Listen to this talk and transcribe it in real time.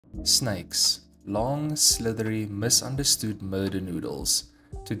Snakes. Long, slithery, misunderstood murder noodles.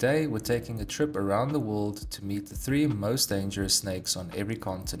 Today we're taking a trip around the world to meet the 3 most dangerous snakes on every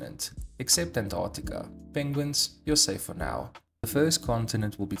continent, except Antarctica. Penguins, you're safe for now. The first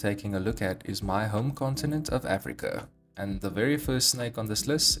continent we'll be taking a look at is my home continent of Africa. And the very first snake on this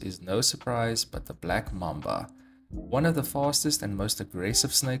list is no surprise but the black mamba. One of the fastest and most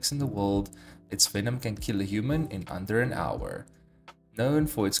aggressive snakes in the world, its venom can kill a human in under an hour. Known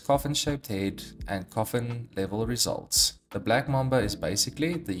for its coffin-shaped head and coffin-level results, the black mamba is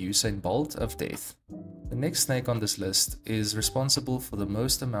basically the Usain Bolt of death. The next snake on this list is responsible for the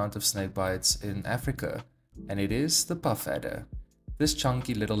most amount of snake bites in Africa, and it is the puff adder. This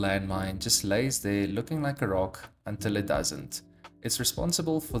chunky little landmine just lays there looking like a rock until it doesn't. It's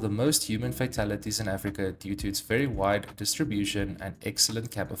responsible for the most human fatalities in Africa due to its very wide distribution and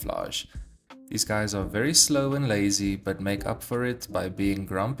excellent camouflage. These guys are very slow and lazy, but make up for it by being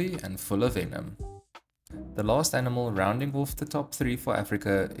grumpy and full of venom. The last animal rounding off the top 3 for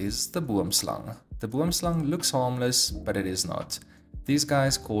Africa is the boomslang. The boomslang looks harmless, but it is not. These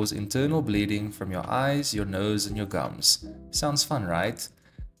guys cause internal bleeding from your eyes, your nose and your gums. Sounds fun, right?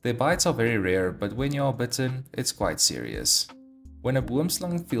 Their bites are very rare, but when you are bitten, it's quite serious. When a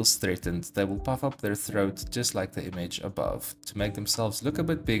boomslang feels threatened, they will puff up their throat just like the image above, to make themselves look a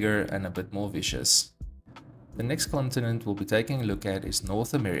bit bigger and a bit more vicious. The next continent we'll be taking a look at is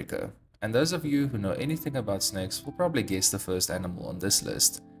North America, and those of you who know anything about snakes will probably guess the first animal on this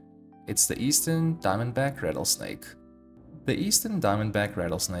list. It's the eastern diamondback rattlesnake. The eastern diamondback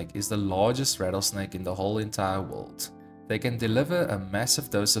rattlesnake is the largest rattlesnake in the whole entire world. They can deliver a massive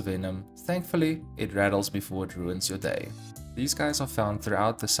dose of venom. Thankfully, it rattles before it ruins your day. These guys are found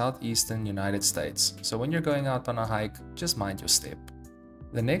throughout the southeastern United States, so when you're going out on a hike, just mind your step.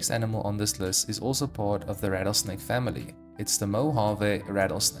 The next animal on this list is also part of the rattlesnake family. It's the Mojave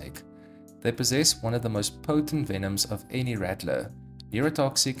rattlesnake. They possess one of the most potent venoms of any rattler,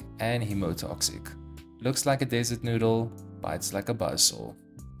 neurotoxic and hemotoxic. Looks like a desert noodle, bites like a buzzsaw.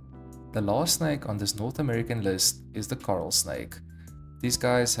 The last snake on this North American list is the coral snake. These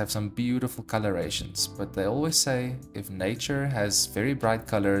guys have some beautiful colorations, but they always say if nature has very bright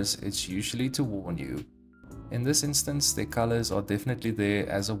colors, it's usually to warn you. In this instance, their colors are definitely there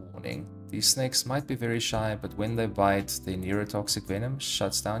as a warning. These snakes might be very shy, but when they bite, their neurotoxic venom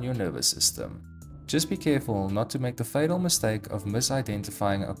shuts down your nervous system. Just be careful not to make the fatal mistake of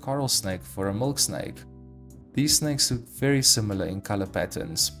misidentifying a coral snake for a milk snake. These snakes look very similar in color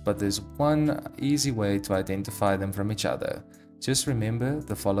patterns, but there's one easy way to identify them from each other. Just remember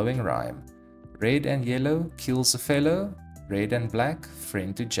the following rhyme. Red and yellow kills a fellow, red and black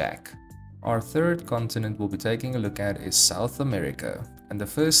friend to Jack. Our third continent we'll be taking a look at is South America, and the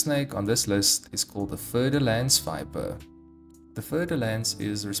first snake on this list is called the fer-de-lance viper. The fer-de-lance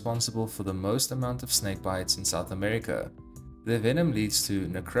is responsible for the most amount of snake bites in South America. Their venom leads to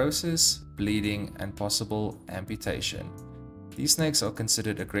necrosis, bleeding and possible amputation. These snakes are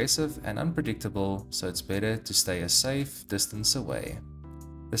considered aggressive and unpredictable, so it's better to stay a safe distance away.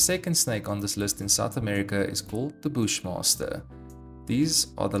 The second snake on this list in South America is called the bushmaster. These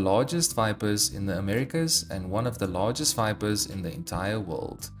are the largest vipers in the Americas and one of the largest vipers in the entire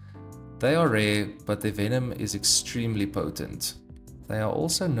world. They are rare, but their venom is extremely potent. They are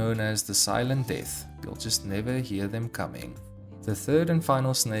also known as the silent death. You'll just never hear them coming. The third and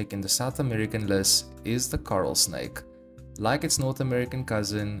final snake in the South American list is the coral snake. Like its North American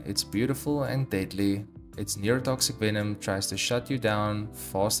cousin, it's beautiful and deadly. Its neurotoxic venom tries to shut you down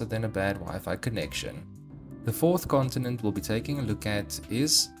faster than a bad Wi-Fi connection. The fourth continent we'll be taking a look at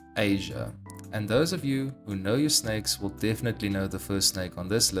is Asia. And those of you who know your snakes will definitely know the first snake on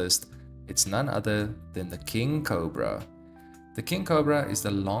this list. It's none other than the king cobra. The king cobra is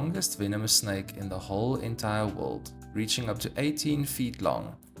the longest venomous snake in the whole entire world, reaching up to 18 feet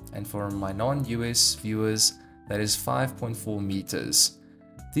long. And for my non-US viewers, that is 5.4 meters.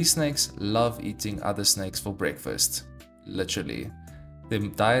 These snakes love eating other snakes for breakfast. Literally. Their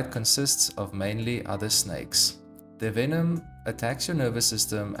diet consists of mainly other snakes. Their venom attacks your nervous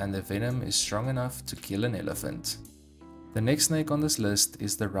system and their venom is strong enough to kill an elephant. The next snake on this list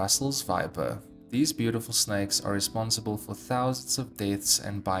is the Russell's viper. These beautiful snakes are responsible for thousands of deaths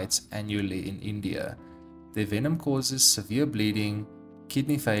and bites annually in India. Their venom causes severe bleeding,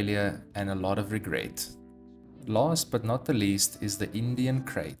 kidney failure and a lot of regret. Last but not the least is the Indian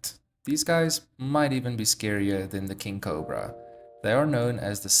crate. These guys might even be scarier than the king cobra. They are known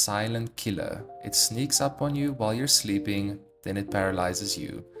as the silent killer. It sneaks up on you while you're sleeping, then it paralyzes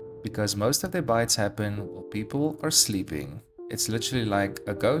you. Because most of their bites happen while people are sleeping. It's literally like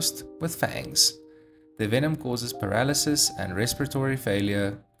a ghost with fangs. Their venom causes paralysis and respiratory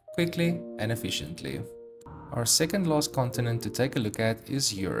failure, quickly and efficiently. Our second last continent to take a look at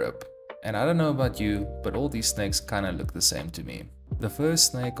is Europe. And I don't know about you, but all these snakes kinda look the same to me. The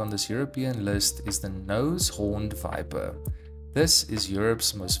first snake on this European list is the nose-horned viper. This is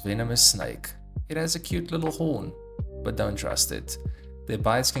Europe's most venomous snake. It has a cute little horn, but don't trust it. Their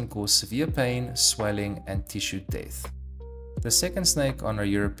bites can cause severe pain, swelling, and tissue death. The second snake on our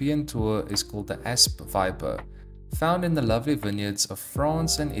European tour is called the asp viper. Found in the lovely vineyards of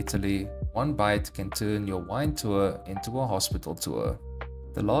France and Italy, one bite can turn your wine tour into a hospital tour.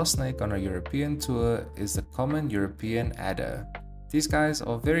 The last snake on our European tour is the common European adder. These guys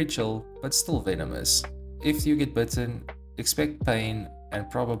are very chill, but still venomous. If you get bitten, expect pain and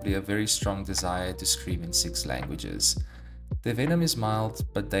probably a very strong desire to scream in 6 languages. Their venom is mild,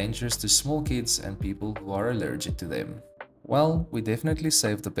 but dangerous to small kids and people who are allergic to them. Well, we definitely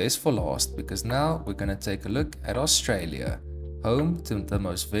saved the best for last, because now we're gonna take a look at Australia, home to the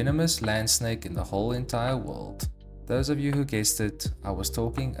most venomous land snake in the whole entire world. Those of you who guessed it, I was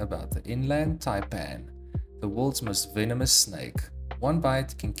talking about the inland taipan, the world's most venomous snake. One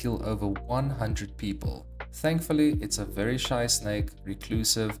bite can kill over 100 people. Thankfully, it's a very shy snake,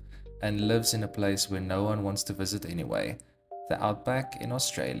 reclusive, and lives in a place where no one wants to visit anyway, the outback in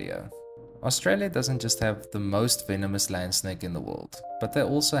Australia. Australia doesn't just have the most venomous land snake in the world, but they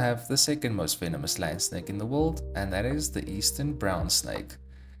also have the second most venomous land snake in the world, and that is the eastern brown snake.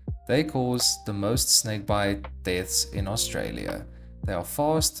 They cause the most snakebite deaths in Australia. They are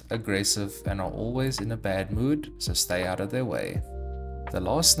fast, aggressive, and are always in a bad mood, so stay out of their way. The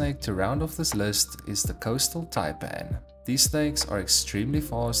last snake to round off this list is the coastal taipan. These snakes are extremely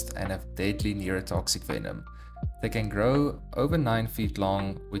fast and have deadly neurotoxic venom. They can grow over 9 feet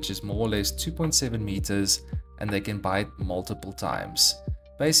long, which is more or less 2.7 meters, and they can bite multiple times.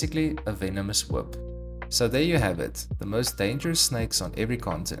 Basically, a venomous whip. So there you have it, the most dangerous snakes on every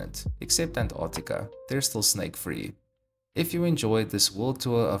continent, except Antarctica. They're still snake free. If you enjoyed this world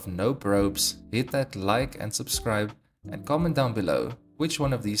tour of Nope Ropes, hit that like and subscribe, and comment down below which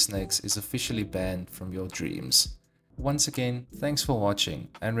one of these snakes is officially banned from your dreams. Once again, thanks for watching,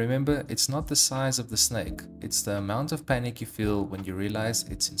 and remember, it's not the size of the snake, it's the amount of panic you feel when you realize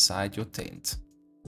it's inside your tent.